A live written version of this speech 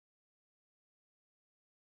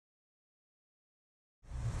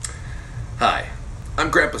I'm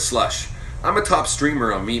Grandpa Slush. I'm a top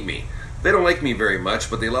streamer on Meet Me. They don't like me very much,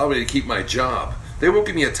 but they allow me to keep my job. They won't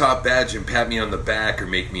give me a top badge and pat me on the back or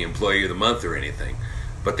make me Employee of the Month or anything.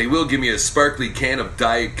 But they will give me a sparkly can of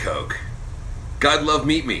Diet Coke. God love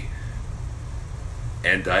Meet Me.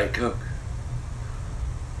 And Diet Coke.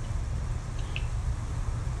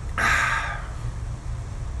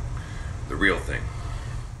 The real thing.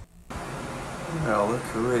 Oh, look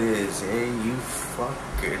who it is, hey, you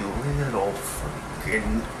fucking little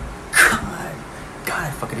fucking... God,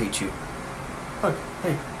 I fucking hate you. Look,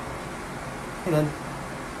 hey. Hey, then.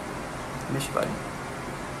 I miss you, buddy.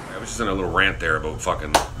 I was just in a little rant there about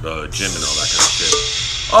fucking the gym and all that kind of shit.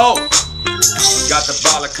 Oh! Got the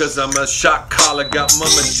baller cause I'm a shot caller. Got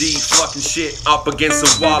Mama D fucking shit up against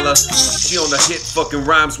the walla. She on the hit fucking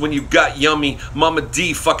rhymes when you got yummy. Mama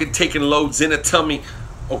D fucking taking loads in a tummy.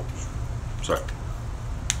 Oh, sorry.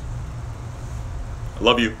 I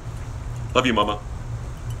love you. Love you, Mama.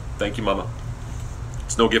 Thank you, Mama.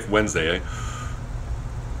 It's No Gift Wednesday, eh?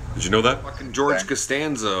 Did you know that? Fucking George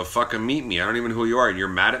Costanza fucking Meet Me. I don't even know who you are and you're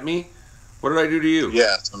mad at me? What did I do to you?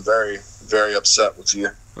 Yes, I'm very, very upset with you.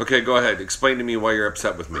 Okay, go ahead. Explain to me why you're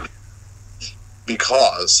upset with me.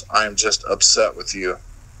 Because I'm just upset with you.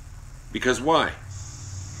 Because why?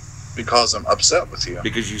 Because I'm upset with you.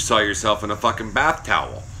 Because you saw yourself in a fucking bath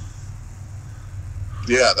towel.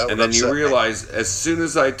 Yeah, that would And then upset you me. realize as soon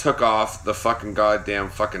as I took off the fucking goddamn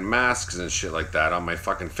fucking masks and shit like that on my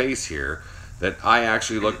fucking face here, that I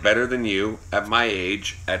actually look better than you at my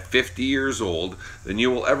age, at 50 years old, than you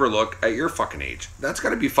will ever look at your fucking age. That's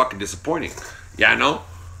gotta be fucking disappointing. Yeah, no?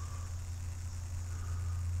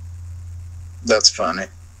 That's funny.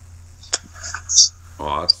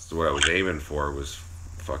 Oh, that's what I was aiming for, was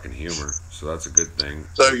fucking humor. So that's a good thing.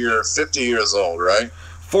 So you're 50 years old, right?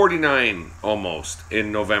 49 almost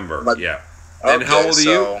in November. But- yeah. And how old are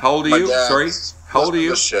you? How old are you? Sorry? How old are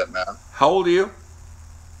you? Shit, man. How old are you?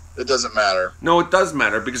 It doesn't matter. No, it does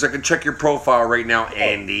matter because I can check your profile right now,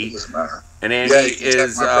 Andy. It doesn't matter. And Andy Yeah, you can check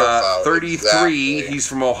is my profile, 33. exactly. He's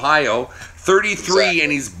from Ohio. 33 Exactly.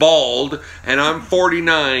 and he's bald. And I'm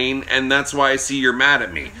 49, and that's why I see you're mad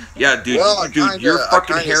at me. Yeah, dude. Well, Your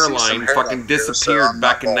fucking I kinda see some hairline hair fucking up here, so disappeared I'm not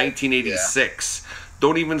back in bald. 1986.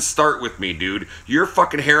 Don't even start with me, dude. Your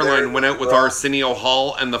fucking hairline There went out with bro. Arsenio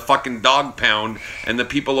Hall and the fucking Dog Pound and the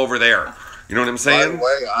people over there. You know what I'm By saying? the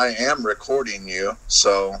way, I am recording you,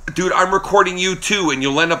 so... Dude, I'm recording you too, and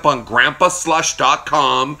you'll end up on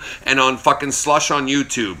grandpaslush.com and on fucking Slush on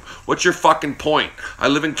YouTube. What's your fucking point? I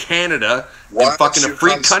live in Canada, Why in don't fucking a you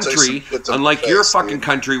free come say country, some shit to unlike my your face, fucking dude?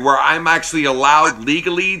 country where I'm actually allowed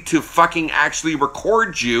legally to fucking actually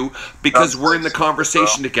record you because Come we're in say the some shit,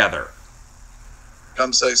 conversation bro. together.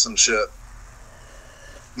 Come say some shit.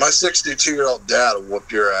 My 62-year-old dad will whoop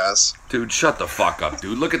your ass. Dude, shut the fuck up,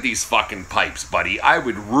 dude. Look at these fucking pipes, buddy. I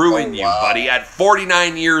would ruin Oh, you, wow. buddy. At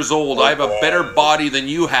 49 years old, Oh, I have a better wow. body than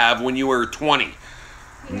you have when you were 20.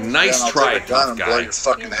 Nice Then I'll try, take a gun tough and blow guy. your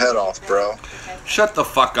fucking head off, bro. Shut the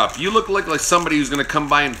fuck up. You look like somebody who's gonna come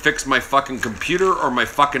by and fix my fucking computer or my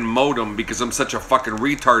fucking modem because I'm such a fucking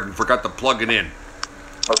retard and forgot to plug it in.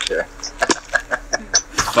 Okay.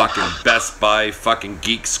 Fucking Best Buy, fucking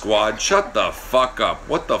Geek Squad. Shut the fuck up.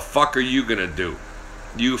 What the fuck are you gonna do?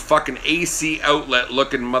 You fucking AC outlet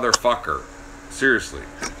looking motherfucker. Seriously.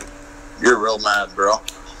 You're real mad, bro.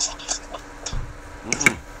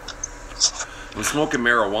 I'm smoking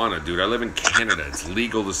marijuana, dude. I live in Canada. It's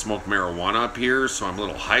legal to smoke marijuana up here, so I'm a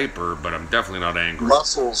little hyper, but I'm definitely not angry.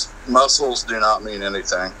 Muscles do not mean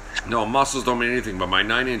anything. No, muscles don't mean anything, but my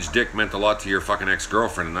 9-inch dick meant a lot to your fucking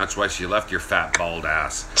ex-girlfriend, and that's why she left your fat, bald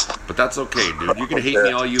ass. But that's okay, dude. You can hate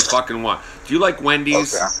me all you fucking want. Do you like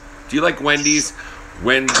Wendy's? Okay. Do you like Wendy's?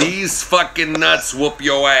 When these fucking nuts whoop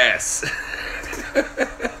your ass.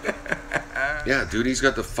 Yeah, dude, he's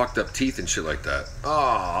got the fucked up teeth and shit like that.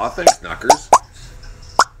 Aw, thanks, Knuckers.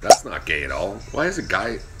 That's not gay at all. Why is a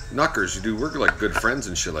guy... Knuckers, dude, we're like good friends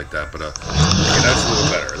and shit like that, but okay, that's a little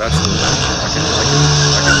better. That's a little better.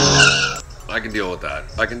 I can deal with that.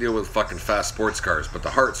 I can deal with fucking fast sports cars, but the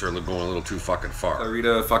hearts are going a little too fucking far.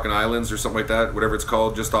 Clarita fucking Islands or something like that, whatever it's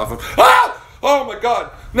called, just off of... Ah! Oh my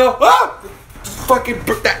god! No! Ah! Fucking...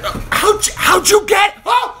 How'd you get...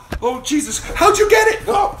 Oh! Oh, Jesus! How'd you get it?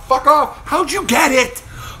 Oh, fuck off! How'd you get it?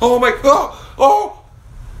 Oh my... Oh! Oh!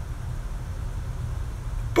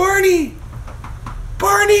 Barney!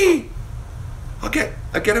 Barney! I get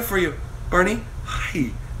it for you. Barney?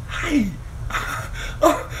 Hi. Hi.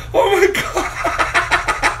 Oh my god!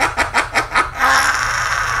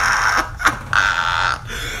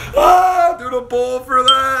 Ah, do the bowl for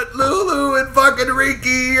that. Lulu and fucking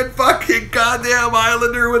Ricky and fucking goddamn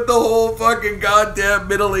Islander with the whole fucking goddamn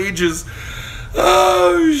Middle Ages.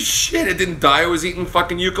 Oh shit, it didn't die. I was eating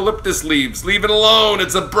fucking eucalyptus leaves. Leave it alone.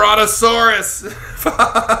 It's a brontosaurus.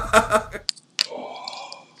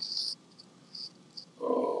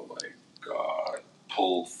 Oh my god.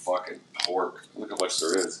 Pulled fucking pork. Look how much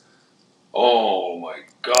there is. Oh my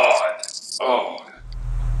god. Oh.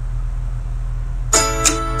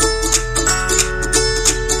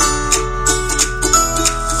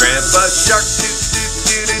 Grandpa Shark,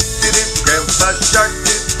 do-do-do-do-do-do. Grandpa Shark,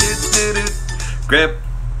 do-do-do-do-do.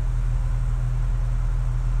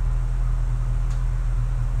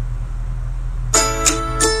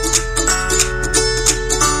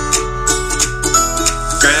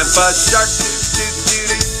 Grandpa Shark,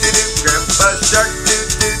 do-do-do-do-do. Grandpa Shark,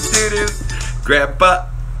 do-do-do-do. Grandpa.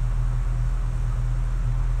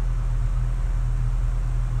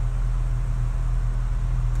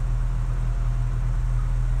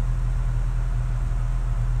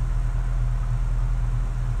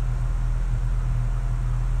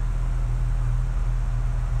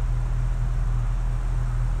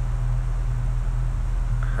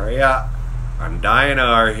 Hurry up. I'm dying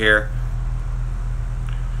over here.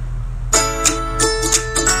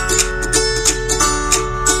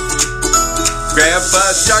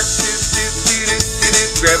 Grandpa Shark, do-do-do-do-do.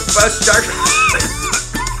 Grandpa Shark.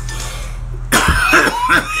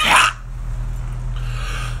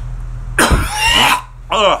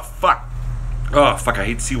 Oh, fuck. Oh, fuck, I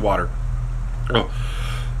hate seawater. Oh.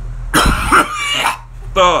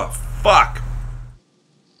 Oh, fuck.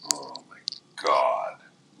 Oh, my God.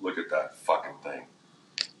 Look at that fucking thing.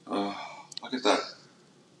 Oh, look at that.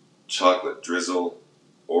 Chocolate drizzle,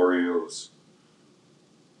 Oreos.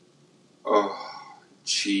 Oh,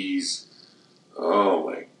 cheese. Oh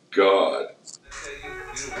my god.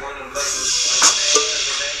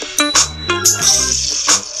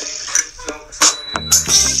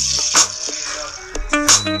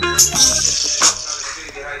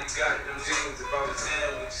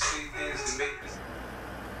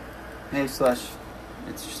 Hey Slush,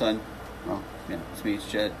 it's your son. Oh, yeah, it's me, it's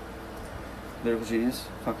Jed. Lyrical genius,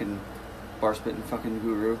 fucking bar spitting fucking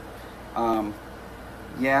guru.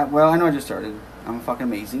 Yeah, well, I know I just started. I'm fucking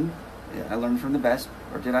amazing. Yeah, I learned from the best.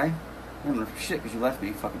 Or did I? I didn't learn from shit because you left me,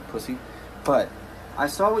 you fucking pussy. But I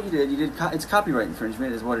saw what you did. It's copyright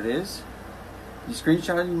infringement is what it is. You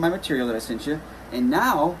screenshotted my material that I sent you. And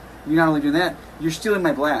now, you're not only doing that, you're stealing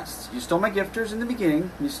my blasts. You stole my gifters in the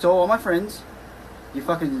beginning. You stole all my friends. You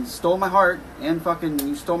fucking stole my heart. And fucking,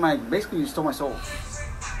 basically you stole my soul.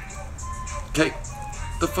 Okay.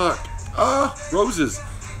 The fuck? Ah, roses.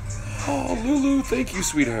 Oh, Lulu, thank you,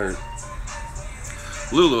 sweetheart.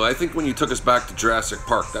 Lulu, I think when you took us back to Jurassic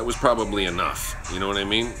Park, that was probably enough. You know what I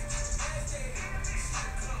mean?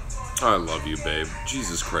 I love you, babe.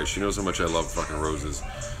 Jesus Christ, she knows how much I love fucking roses.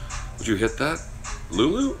 Would you hit that?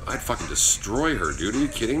 Lulu? I'd fucking destroy her, dude. Are you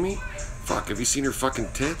kidding me? Fuck, have you seen her fucking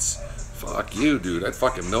tits? Fuck you, dude. I'd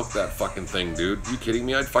fucking milk that fucking thing, dude. You kidding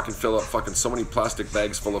me? I'd fucking fill up fucking so many plastic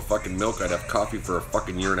bags full of fucking milk, I'd have coffee for a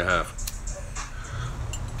fucking year and a half.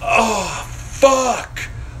 Oh, fuck!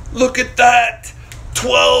 Look at that!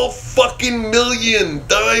 12 fucking million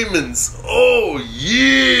diamonds! Oh,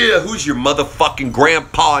 yeah! Who's your motherfucking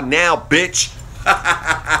grandpa now, bitch?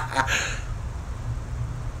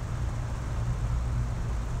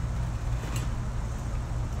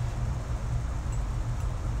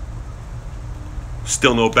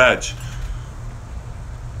 Still no badge.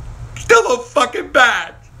 Still no fucking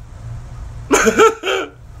badge!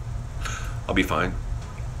 I'll be fine.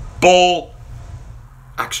 Bull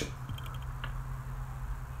action.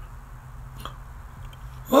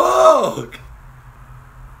 Oh!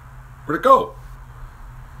 Where'd it go?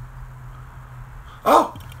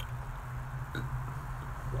 Oh!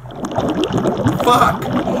 Fuck!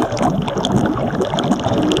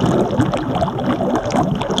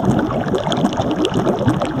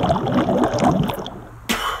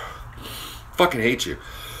 Fucking hate you.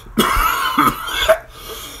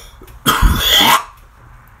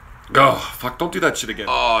 Oh, fuck, don't do that shit again.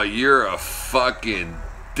 Oh, you're a fucking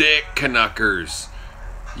dick, Canuckers.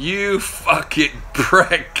 You fucking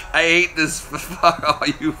prick. I hate this. Oh,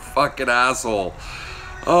 you fucking asshole.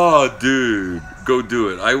 Oh, dude. Go do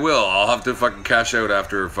it. I will. I'll have to fucking cash out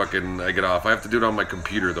after fucking I get off. I have to do it on my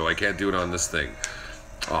computer, though. I can't do it on this thing.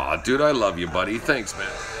 Oh, dude, I love you, buddy. Thanks, man.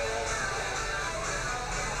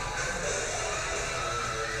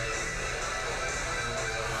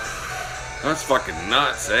 That's fucking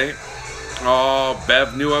nuts, eh? Oh,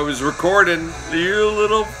 Bev knew I was recording. You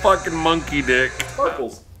little fucking monkey dick.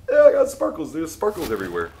 Sparkles. Yeah, I got sparkles. There's sparkles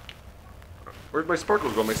everywhere. Where'd my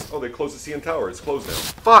sparkles go? Oh, they closed the CN Tower. It's closed now.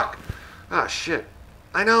 Fuck. Ah, shit.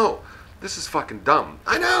 I know. This is fucking dumb.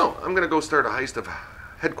 I know. I'm gonna go start a heist of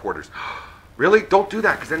headquarters. Really? Don't do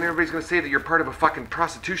that, because then everybody's gonna say that you're part of a fucking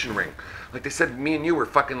prostitution ring. Like they said me and you were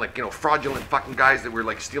fucking, like, you know, fraudulent fucking guys that were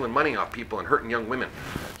like stealing money off people and hurting young women.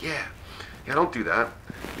 Yeah, don't do that.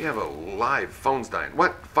 We have a live phone's dying.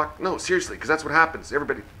 What? Fuck, no, seriously, because that's what happens.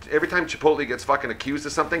 Every time Chipotle gets fucking accused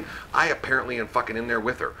of something, I apparently am fucking in there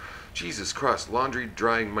with her. Jesus Christ, laundry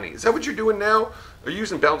drying money. Is that what you're doing now? Are you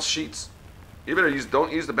using bounce sheets? You better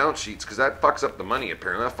don't use the bounce sheets, because that fucks up the money,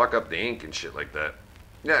 apparently. That'll fuck up the ink and shit like that.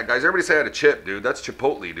 Yeah, guys, everybody say I had a chip, dude. That's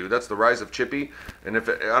Chipotle, dude. That's the rise of Chippy. And I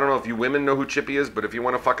don't know if you women know who Chippy is, but if you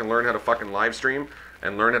want to fucking learn how to fucking live stream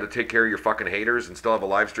and learn how to take care of your fucking haters and still have a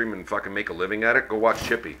live stream and fucking make a living at it, go watch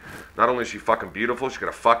Chippy. Not only is she fucking beautiful, she's got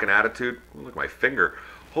a fucking attitude. Look at my finger.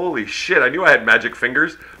 Holy shit, I knew I had magic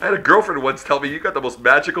fingers. I had a girlfriend once tell me, you got the most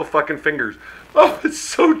magical fucking fingers. Oh, it's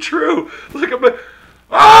so true. Look at my...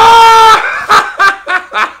 Ah!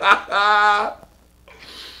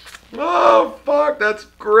 Oh, fuck, that's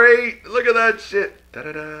great. Look at that shit.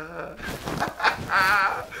 Da-da-da.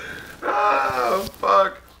 Oh,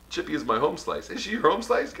 fuck. Chippy is my home slice. Is she your home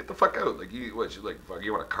slice? Get the fuck out. Like, you want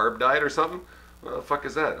a carb diet or something? What the fuck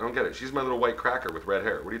is that? I don't get it. She's my little white cracker with red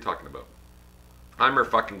hair. What are you talking about? I'm her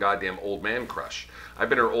fucking goddamn old man crush. I've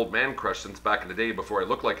been her old man crush since back in the day before I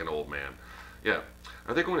looked like an old man. Yeah.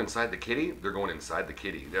 Are they going inside the kitty? They're going inside the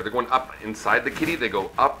kitty. They're going up inside the kitty. They go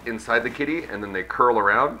up inside the kitty, and then they curl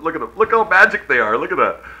around. Look at them. Look how magic they are. Look at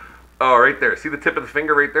that. Oh, right there. See the tip of the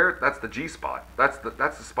finger right there? That's the G spot. That's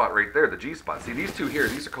the spot right there, the G spot. See, these two here,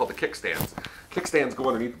 these are called the kickstands. Kickstands go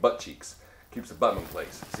underneath the butt cheeks. Keeps the butt in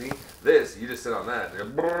place. See? This, you just sit on that.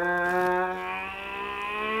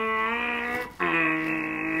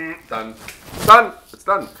 Done. Done. It's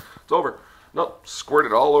done. It's over. Nope, squirt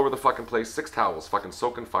it all over the fucking place. 6 towels, fucking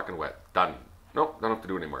soaking fucking wet. Done. Nope, don't have to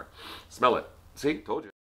do it anymore. Smell it. See? Told you.